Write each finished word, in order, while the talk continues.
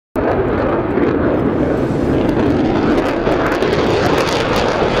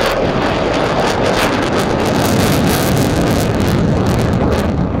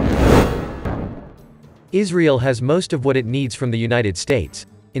Israel has most of what it needs from the United States.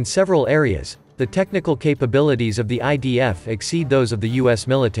 In several areas, the technical capabilities of the IDF exceed those of the US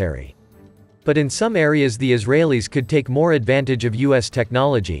military. But in some areas the Israelis could take more advantage of US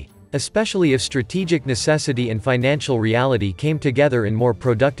technology, especially if strategic necessity and financial reality came together in more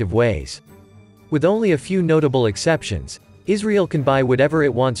productive ways. With only a few notable exceptions, Israel can buy whatever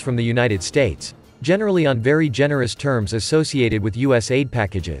it wants from the United States, generally on very generous terms associated with US aid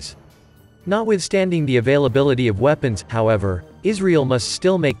packages. Notwithstanding the availability of weapons, however, Israel must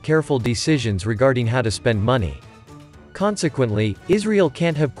still make careful decisions regarding how to spend money. Consequently, Israel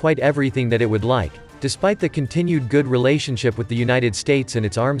can't have quite everything that it would like, despite the continued good relationship with the United States and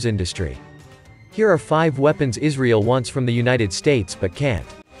its arms industry. Here are 5 weapons Israel wants from the United States but can't.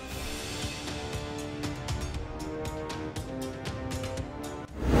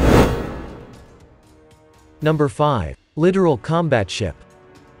 Number 5. Littoral combat ship.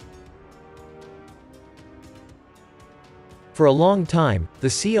 For a long time, the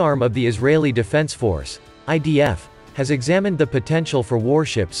sea arm of the Israeli Defense Force, IDF, has examined the potential for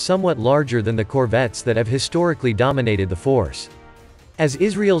warships somewhat larger than the corvettes that have historically dominated the force. As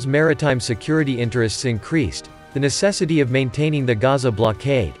Israel's maritime security interests increased, the necessity of maintaining the Gaza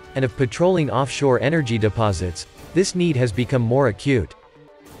blockade, and of patrolling offshore energy deposits, this need has become more acute.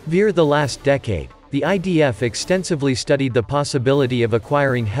 Via the last decade, the IDF extensively studied the possibility of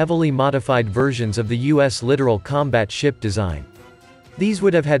acquiring heavily modified versions of the U.S. littoral combat ship design. These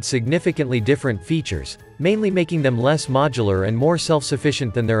would have had significantly different features, mainly making them less modular and more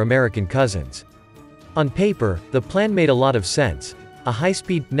self-sufficient than their American cousins. On paper, the plan made a lot of sense. A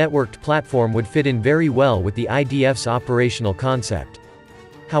high-speed, networked platform would fit in very well with the IDF's operational concept.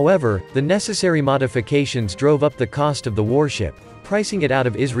 However, the necessary modifications drove up the cost of the warship, pricing it out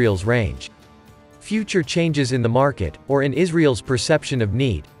of Israel's range. Future changes in the market, or in Israel's perception of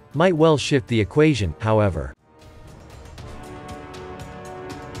need, might well shift the equation, however.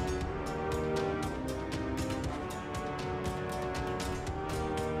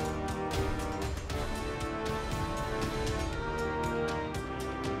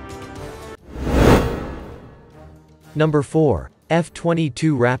 Number 4.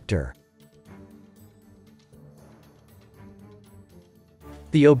 F-22 Raptor.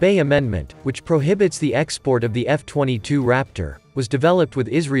 The Obey Amendment, which prohibits the export of the F-22 Raptor, was developed with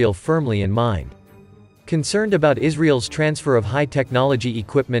Israel firmly in mind. Concerned about Israel's transfer of high-technology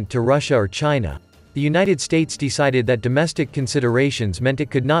equipment to Russia or China, the United States decided that domestic considerations meant it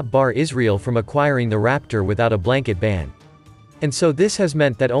could not bar Israel from acquiring the Raptor without a blanket ban. And so this has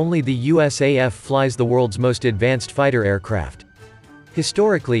meant that only the USAF flies the world's most advanced fighter aircraft.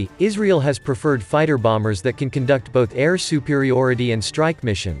 Historically, Israel has preferred fighter bombers that can conduct both air superiority and strike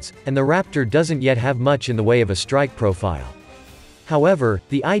missions, and the Raptor doesn't yet have much in the way of a strike profile. However,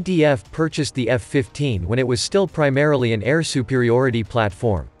 the IDF purchased the F-15 when it was still primarily an air superiority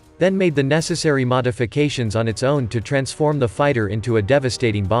platform, then made the necessary modifications on its own to transform the fighter into a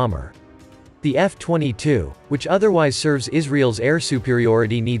devastating bomber. The F-22, which otherwise serves Israel's air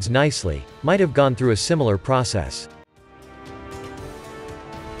superiority needs nicely, might have gone through a similar process.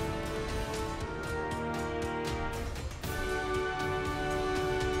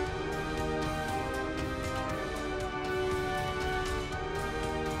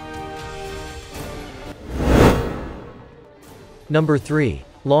 Number 3.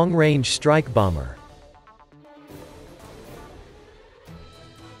 Long-Range Strike Bomber.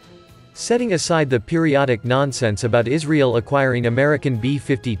 Setting aside the periodic nonsense about Israel acquiring American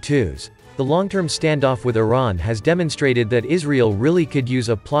B-52s, the long-term standoff with Iran has demonstrated that Israel really could use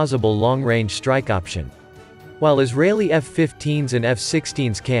a plausible long-range strike option. While Israeli F-15s and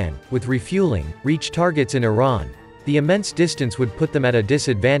F-16s can, with refueling, reach targets in Iran, the immense distance would put them at a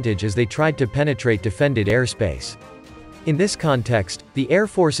disadvantage as they tried to penetrate defended airspace. In this context, the Air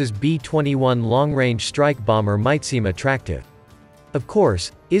Force's B-21 long-range strike bomber might seem attractive. Of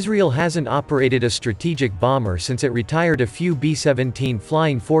course, Israel hasn't operated a strategic bomber since it retired a few B-17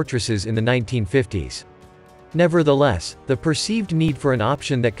 Flying Fortresses in the 1950s. Nevertheless, the perceived need for an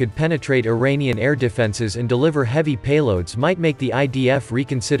option that could penetrate Iranian air defenses and deliver heavy payloads might make the IDF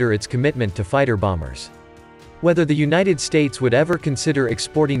reconsider its commitment to fighter bombers. Whether the United States would ever consider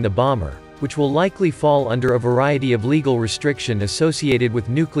exporting the bomber, which will likely fall under a variety of legal restriction associated with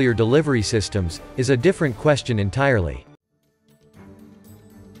nuclear delivery systems, is a different question entirely.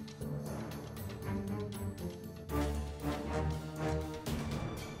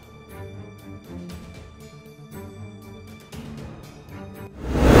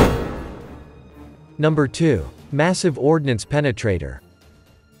 Number 2. Massive Ordnance Penetrator.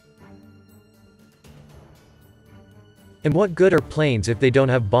 And what good are planes if they don't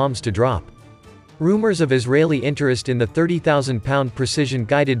have bombs to drop? Rumors of Israeli interest in the 30,000-pound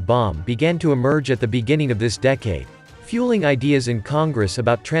precision-guided bomb began to emerge at the beginning of this decade, fueling ideas in Congress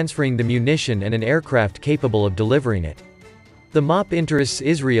about transferring the munition and an aircraft capable of delivering it. The MOP interests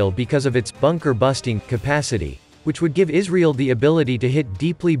Israel because of its bunker-busting capacity, which would give Israel the ability to hit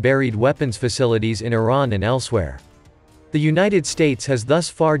deeply buried weapons facilities in Iran and elsewhere. The United States has thus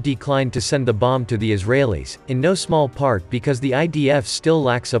far declined to send the bomb to the Israelis, in no small part because the IDF still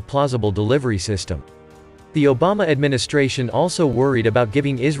lacks a plausible delivery system. The Obama administration also worried about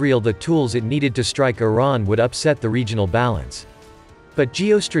giving Israel the tools it needed to strike Iran would upset the regional balance. But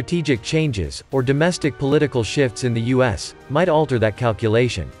geostrategic changes, or domestic political shifts in the U.S., might alter that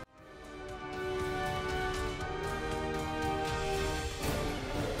calculation.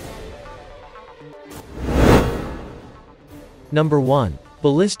 Number 1.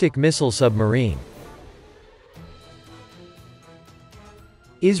 Ballistic missile submarine.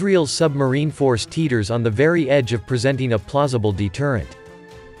 Israel's submarine force teeters on the very edge of presenting a plausible deterrent.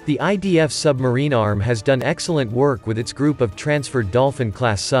 The IDF submarine arm has done excellent work with its group of transferred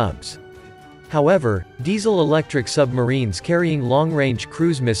Dolphin-class subs. However, diesel-electric submarines carrying long-range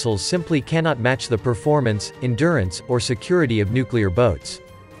cruise missiles simply cannot match the performance, endurance, or security of nuclear boats.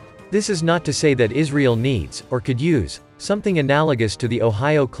 This is not to say that Israel needs, or could use, something analogous to the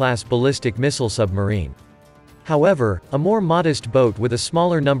Ohio-class ballistic missile submarine. However, a more modest boat with a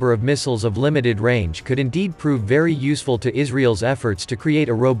smaller number of missiles of limited range could indeed prove very useful to Israel's efforts to create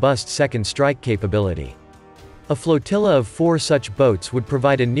a robust second strike capability. A flotilla of 4 such boats would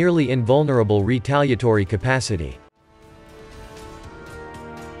provide a nearly invulnerable retaliatory capacity.